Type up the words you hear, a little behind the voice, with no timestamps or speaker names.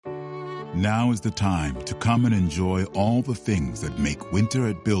Now is the time to come and enjoy all the things that make winter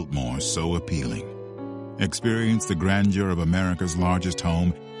at Biltmore so appealing. Experience the grandeur of America's largest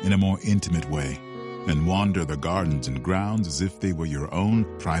home in a more intimate way and wander the gardens and grounds as if they were your own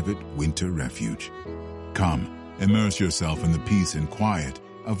private winter refuge. Come, immerse yourself in the peace and quiet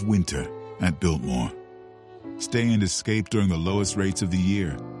of winter at Biltmore. Stay and escape during the lowest rates of the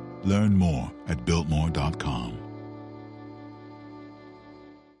year. Learn more at Biltmore.com.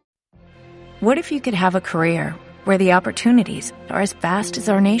 What if you could have a career where the opportunities are as vast as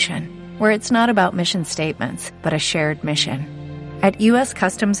our nation, where it's not about mission statements, but a shared mission? At U.S.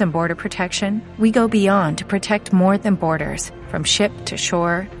 Customs and Border Protection, we go beyond to protect more than borders. From ship to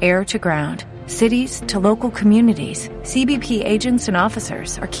shore, air to ground, cities to local communities, CBP agents and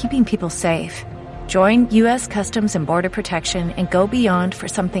officers are keeping people safe. Join U.S. Customs and Border Protection and go beyond for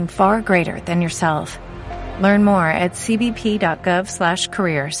something far greater than yourself. Learn more at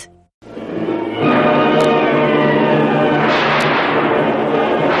cbp.gov/careers.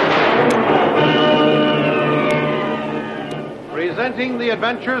 Presenting the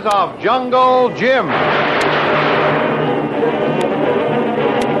adventures of Jungle Jim.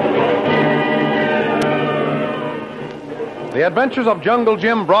 The Adventures of Jungle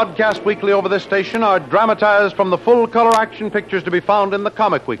Jim, broadcast weekly over this station, are dramatized from the full-color action pictures to be found in the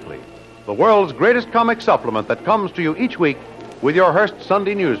Comic Weekly, the world's greatest comic supplement that comes to you each week with your Hearst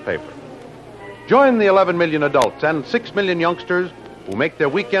Sunday newspaper. Join the 11 million adults and 6 million youngsters who make their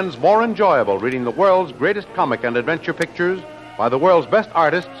weekends more enjoyable reading the world's greatest comic and adventure pictures by the world's best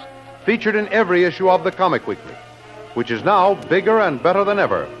artists, featured in every issue of the Comic Weekly, which is now bigger and better than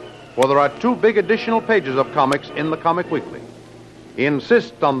ever, for there are 2 big additional pages of comics in the Comic Weekly.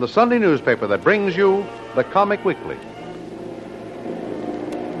 Insist on the Sunday newspaper that brings you the Comic Weekly.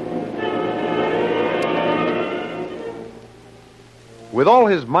 With all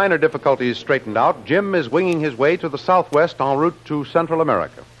his minor difficulties straightened out, Jim is winging his way to the southwest en route to Central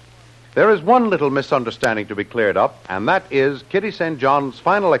America. There is one little misunderstanding to be cleared up, and that is Kitty St. John's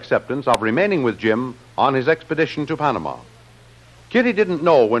final acceptance of remaining with Jim on his expedition to Panama. Kitty didn't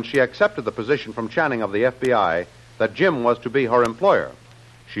know when she accepted the position from Channing of the FBI that Jim was to be her employer.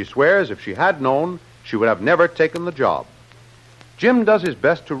 She swears if she had known, she would have never taken the job. Jim does his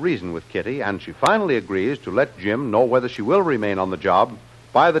best to reason with Kitty, and she finally agrees to let Jim know whether she will remain on the job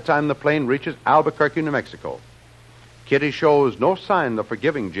by the time the plane reaches Albuquerque, New Mexico. Kitty shows no sign of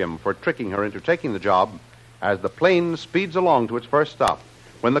forgiving Jim for tricking her into taking the job as the plane speeds along to its first stop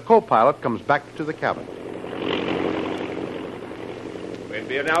when the co-pilot comes back to the cabin. We'll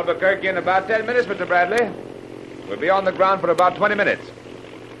be in Albuquerque in about 10 minutes, Mr. Bradley. We'll be on the ground for about 20 minutes.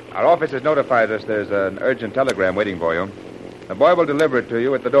 Our office has notified us there's an urgent telegram waiting for you. The boy will deliver it to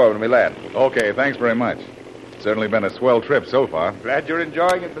you at the door when we land. Okay, thanks very much. Certainly been a swell trip so far. Glad you're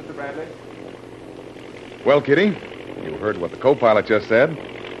enjoying it, Mr. Bradley. Well, Kitty, you heard what the co-pilot just said.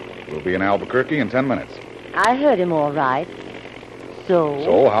 We'll be in Albuquerque in 10 minutes. I heard him all right.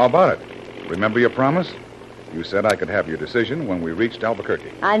 So, how about it? Remember your promise? You said I could have your decision when we reached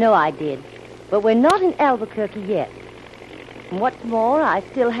Albuquerque. I know I did. But we're not in Albuquerque yet. And what's more, I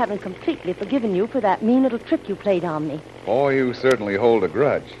still haven't completely forgiven you for that mean little trick you played on me. Oh, you certainly hold a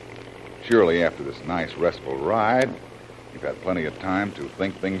grudge. Surely after this nice, restful ride, you've had plenty of time to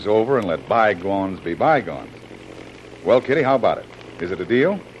think things over and let bygones be bygones. Well, Kitty, how about it? Is it a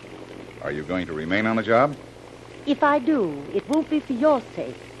deal? Are you going to remain on the job? If I do, it won't be for your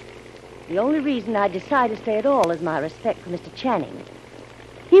sake. The only reason I decided to stay at all is my respect for Mr. Channing.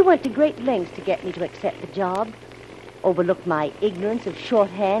 He went to great lengths to get me to accept the job, overlooked my ignorance of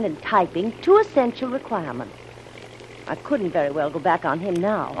shorthand and typing, 2 essential requirements. I couldn't very well go back on him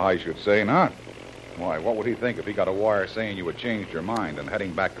now. I should say not. Why, what would he think if he got a wire saying you had changed your mind and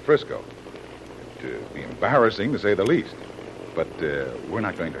heading back to Frisco? It'd be embarrassing, to say the least. But we're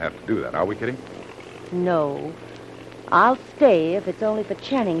not going to have to do that, are we, Kitty? No. I'll stay if it's only for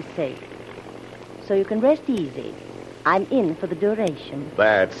Channing's sake. So you can rest easy. I'm in for the duration.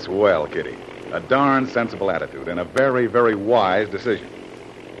 That's swell, Kitty. A darn sensible attitude and a very, very wise decision.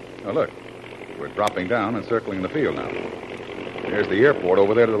 Now, look. We're dropping down and circling the field now. There's the airport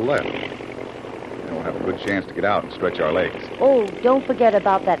over there to the left. We'll have a good chance to get out and stretch our legs. Oh, don't forget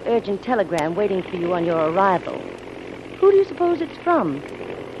about that urgent telegram waiting for you on your arrival. Who do you suppose it's from?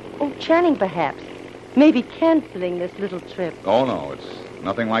 Oh, Channing, perhaps. Maybe canceling this little trip. Oh, no, it's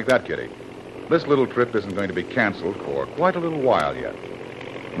nothing like that, Kitty. This little trip isn't going to be canceled for quite a little while yet.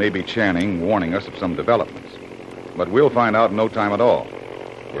 Maybe Channing warning us of some developments. But we'll find out in no time at all.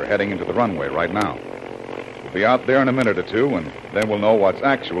 We're heading into the runway right now. We'll be out there in a minute or two, and then we'll know what's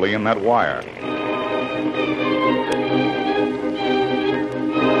actually in that wire.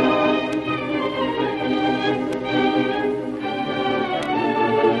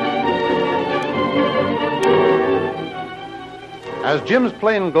 As Jim's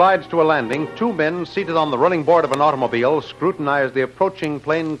plane glides to a landing, two men seated on the running board of an automobile scrutinize the approaching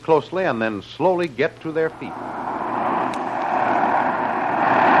plane closely and then slowly get to their feet.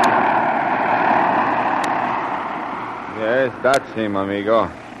 Yes, that's him,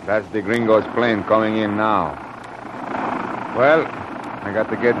 amigo. That's the gringo's plane coming in now. Well, I got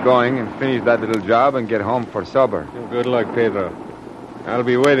to get going and finish that little job and get home for supper. Good luck, Pedro. I'll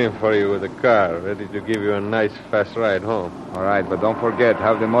be waiting for you with a car, ready to give you a nice, fast ride home. All right, but don't forget,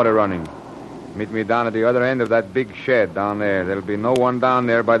 have the motor running. Meet me down at the other end of that big shed down there. There'll be no one down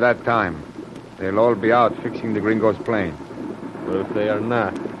there by that time. They'll all be out fixing the gringo's plane. But if they are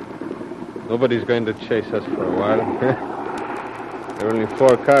not, nobody's going to chase us for a while. There are only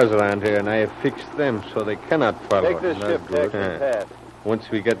 4 cars around here, and I have fixed them so they cannot follow us. Take this ship, Jackson Pass. Once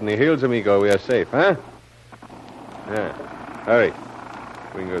we get in the hills, amigo, we are safe, huh? Yeah. Hurry.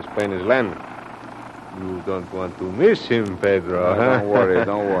 Gringo's plane is landing. You don't want to miss him, Pedro, huh?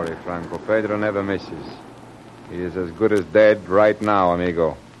 Don't worry, Franco. Pedro never misses. He is as good as dead right now,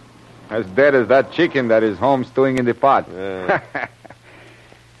 amigo. As dead as that chicken that is home stewing in the pot. Yeah.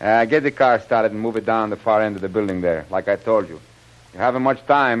 Get the car started and move it down the far end of the building there, like I told you. You haven't much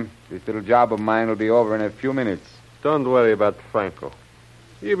time. This little job of mine will be over in a few minutes. Don't worry about Franco.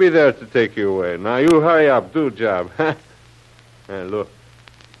 He'll be there to take you away. Now, you hurry up. Do job. Hey, look.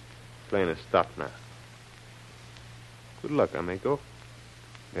 Plane is stopped now. Good luck, amigo.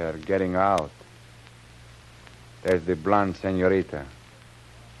 They're getting out. There's the blonde senorita.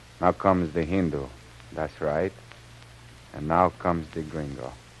 Now comes the Hindu. That's right. And now comes the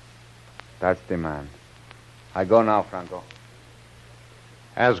gringo. That's the man. I go now, Franco.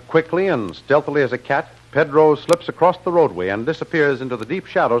 As quickly and stealthily as a cat, Pedro slips across the roadway and disappears into the deep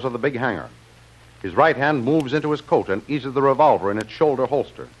shadows of the big hangar. His right hand moves into his coat and eases the revolver in its shoulder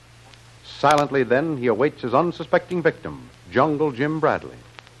holster. Silently, then, he awaits his unsuspecting victim, Jungle Jim Bradley.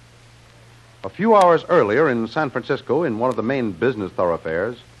 A few hours earlier in San Francisco, in one of the main business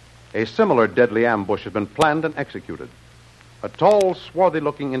thoroughfares, a similar deadly ambush has been planned and executed. A tall,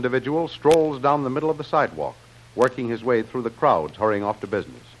 swarthy-looking individual strolls down the middle of the sidewalk, working his way through the crowds hurrying off to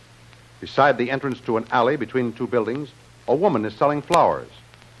business. Beside the entrance to an alley between 2 buildings, a woman is selling flowers.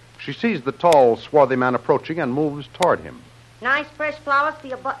 She sees the tall, swarthy man approaching and moves toward him. Nice fresh flowers for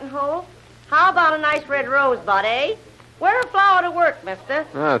your buttonhole? How about a nice red rosebud, eh? Wear a flower to work, mister.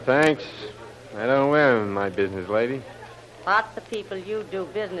 Oh, thanks. I don't wear them, my business lady. Lots of people you do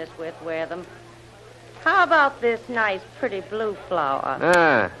business with wear them. How about this nice, pretty blue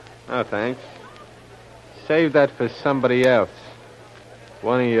flower? Oh, thanks. Save that for somebody else.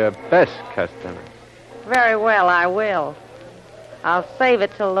 One of your best customers. Very well, I will. I'll save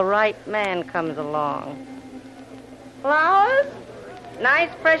it till the right man comes along. Flowers?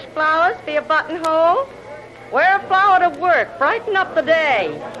 Nice fresh flowers for your buttonhole? Wear a flower to work. Brighten up the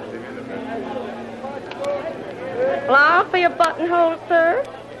day. Flower for your buttonhole, sir?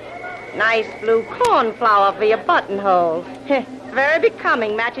 Nice blue cornflower for your buttonhole. Very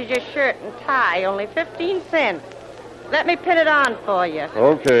becoming. Matches your shirt and tie. Only 15 cents. Let me pin it on for you.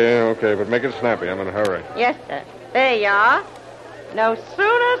 Okay, but make it snappy. I'm in a hurry. Yes, sir. There you are. No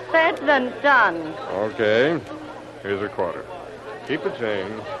sooner said than done. Okay. Here's a quarter. Keep the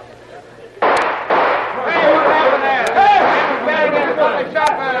change.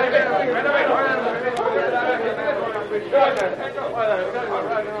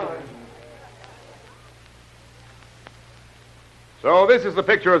 So this is the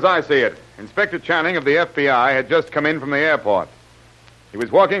picture as I see it. Inspector Channing of the FBI had just come in from the airport. He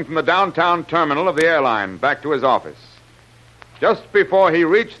was walking from the downtown terminal of the airline back to his office. Just before he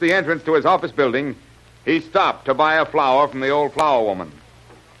reached the entrance to his office building, he stopped to buy a flower from the old flower woman.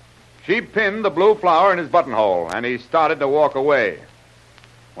 She pinned the blue flower in his buttonhole, and he started to walk away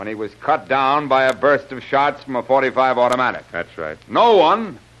when he was cut down by a burst of shots from a .45 automatic. That's right. No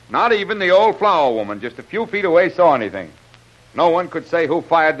one, not even the old flower woman, just a few feet away, saw anything. No one could say who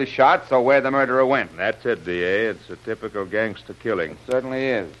fired the shots or where the murderer went. That's it, D.A. It's a typical gangster killing. It certainly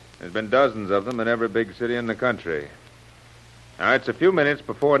is. There's been dozens of them in every big city in the country. Now, it's a few minutes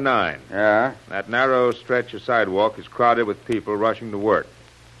before 9. Yeah? That narrow stretch of sidewalk is crowded with people rushing to work.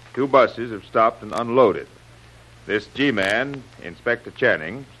 2 buses have stopped and unloaded. This G-man, Inspector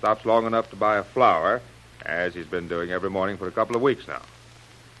Channing, stops long enough to buy a flower, as he's been doing every morning for a couple of weeks now.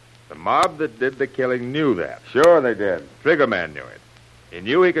 The mob that did the killing knew that. Sure they did. Triggerman knew it. He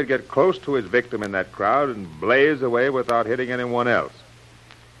knew he could get close to his victim in that crowd and blaze away without hitting anyone else.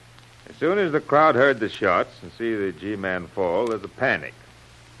 As soon as the crowd heard the shots and see the G-man fall, there's a panic.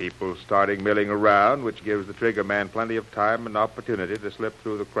 People starting milling around, which gives the trigger man plenty of time and opportunity to slip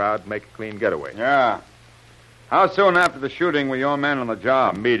through the crowd and make a clean getaway. Yeah. How soon after the shooting were your men on the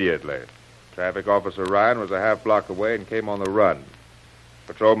job? Immediately. Traffic Officer Ryan was a half block away and came on the run.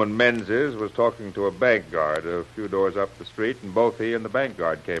 Patrolman Menzies was talking to a bank guard a few doors up the street, and both he and the bank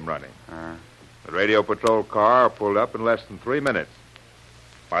guard came running. The radio patrol car pulled up in less than 3 minutes.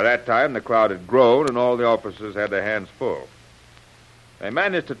 By that time, the crowd had grown, and all the officers had their hands full. They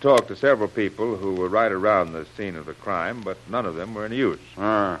managed to talk to several people who were right around the scene of the crime, but none of them were any use.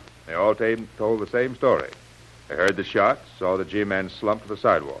 They all told the same story. They heard the shots, saw the G-man slump to the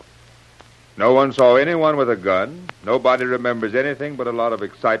sidewalk. No one saw anyone with a gun. Nobody remembers anything but a lot of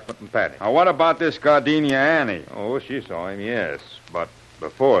excitement and panic. Now, what about this Gardenia Annie? Oh, she saw him, yes, but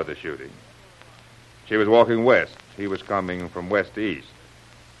before the shooting. She was walking west. He was coming from west to east.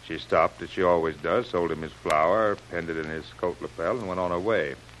 She stopped, as she always does, sold him his flour, pinned it in his coat lapel, and went on her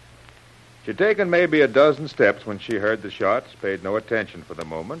way. She'd taken maybe a dozen steps when she heard the shots, paid no attention for the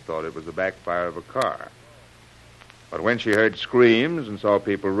moment, thought it was the backfire of a car. But when she heard screams and saw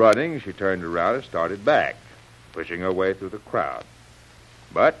people running, she turned around and started back, pushing her way through the crowd.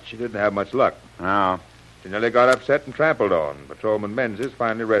 But she didn't have much luck. No. She nearly got upset and trampled on. Patrolman Menzies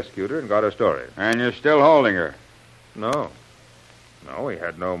finally rescued her and got her story. And you're still holding her? No. No, he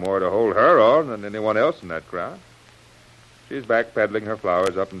had no more to hold her on than anyone else in that crowd. She's back peddling her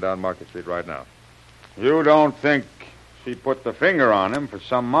flowers up and down Market Street right now. You don't think she put the finger on him for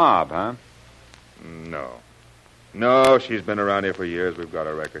some mob, huh? No. No, she's been around here for years. We've got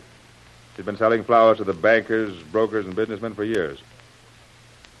her record. She's been selling flowers to the bankers, brokers, and businessmen for years.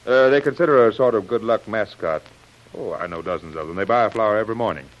 They consider her a sort of good luck mascot. Oh, I know dozens of them. They buy a flower every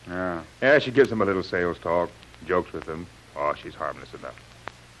morning. Yeah. Yeah, she gives them a little sales talk, jokes with them. Oh, she's harmless enough.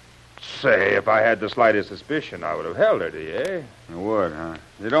 Say, if I had the slightest suspicion, I would have held her, do you, eh? You would, huh?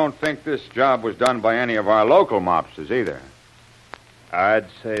 You don't think this job was done by any of our local mobsters either? I'd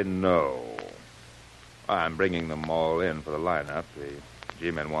say no. I'm bringing them all in for the lineup. The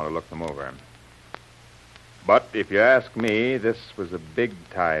G-men want to look them over. But if you ask me, this was a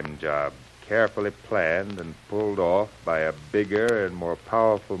big-time job, carefully planned and pulled off by a bigger and more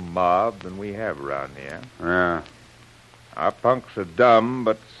powerful mob than we have around here. Yeah. Our punks are dumb,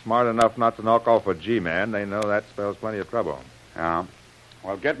 but smart enough not to knock off a G-man. They know that spells plenty of trouble. Yeah.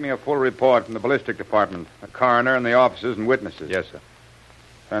 Well, get me a full report from the ballistic department, the coroner, and the officers and witnesses. Yes, sir.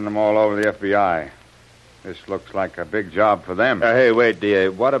 Send them all over to the FBI. This looks like a big job for them. Hey, wait,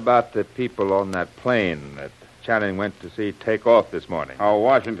 D.A. What about the people on that plane that Channing went to see take off this morning? Oh,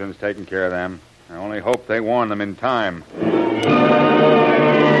 Washington's taking care of them. I only hope they warn them in time.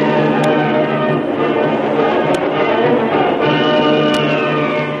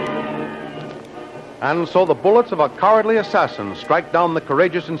 And so the bullets of a cowardly assassin strike down the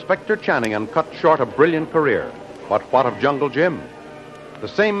courageous Inspector Channing and cut short a brilliant career. But what of Jungle Jim? The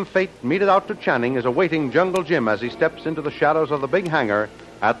same fate meted out to Channing is awaiting Jungle Jim as he steps into the shadows of the big hangar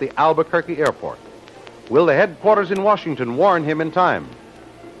at the Albuquerque airport. Will the headquarters in Washington warn him in time?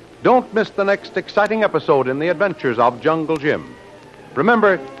 Don't miss the next exciting episode in the adventures of Jungle Jim.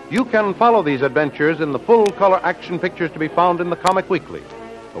 Remember, you can follow these adventures in the full-color action pictures to be found in the Comic Weekly,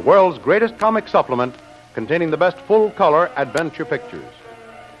 the world's greatest comic supplement containing the best full-color adventure pictures.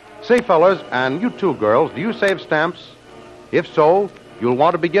 Say, fellas, and you too, girls, do you save stamps? If so, you'll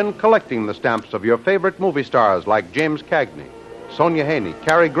want to begin collecting the stamps of your favorite movie stars like James Cagney, Sonia Haney,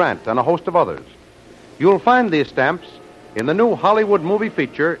 Cary Grant, and a host of others. You'll find these stamps in the new Hollywood movie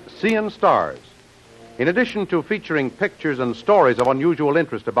feature, Seein' Stars. In addition to featuring pictures and stories of unusual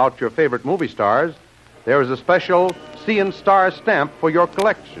interest about your favorite movie stars, there is a special Seein' Stars stamp for your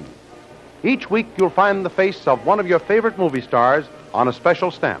collection. Each week you'll find the face of one of your favorite movie stars on a special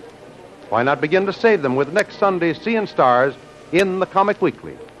stamp. Why not begin to save them with next Sunday's Seein' Stars in the Comic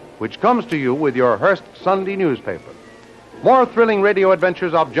Weekly, which comes to you with your Hearst Sunday newspaper. More thrilling radio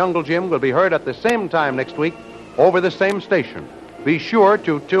adventures of Jungle Jim will be heard at the same time next week over the same station. Be sure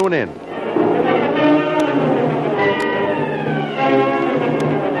to tune in.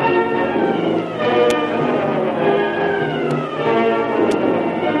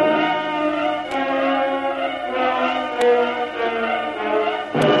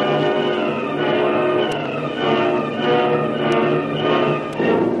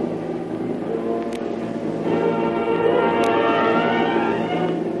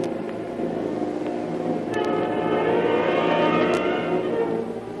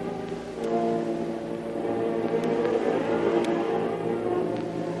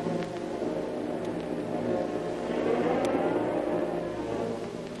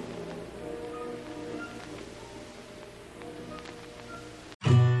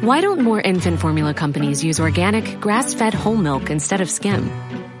 Why don't more infant formula companies use organic, grass-fed whole milk instead of skim?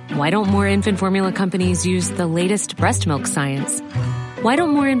 Why don't more infant formula companies use the latest breast milk science? Why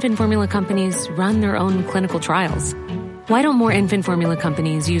don't more infant formula companies run their own clinical trials? Why don't more infant formula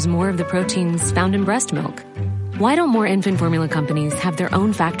companies use more of the proteins found in breast milk? Why don't more infant formula companies have their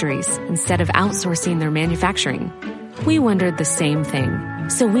own factories instead of outsourcing their manufacturing? We wondered the same thing.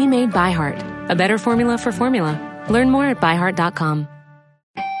 So we made ByHeart, a better formula for formula. Learn more at byheart.com.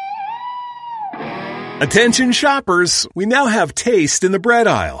 Attention shoppers, we now have taste in the bread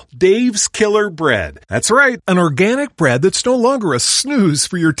aisle. Dave's Killer Bread. That's right, an organic bread that's no longer a snooze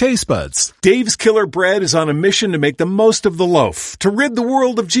for your taste buds. Dave's Killer Bread is on a mission to make the most of the loaf, to rid the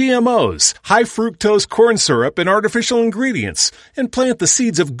world of GMOs, high fructose corn syrup, and artificial ingredients, and plant the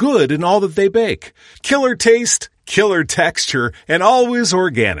seeds of good in all that they bake. Killer taste, killer texture, and always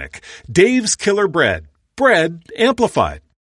organic. Dave's Killer Bread. Bread amplified.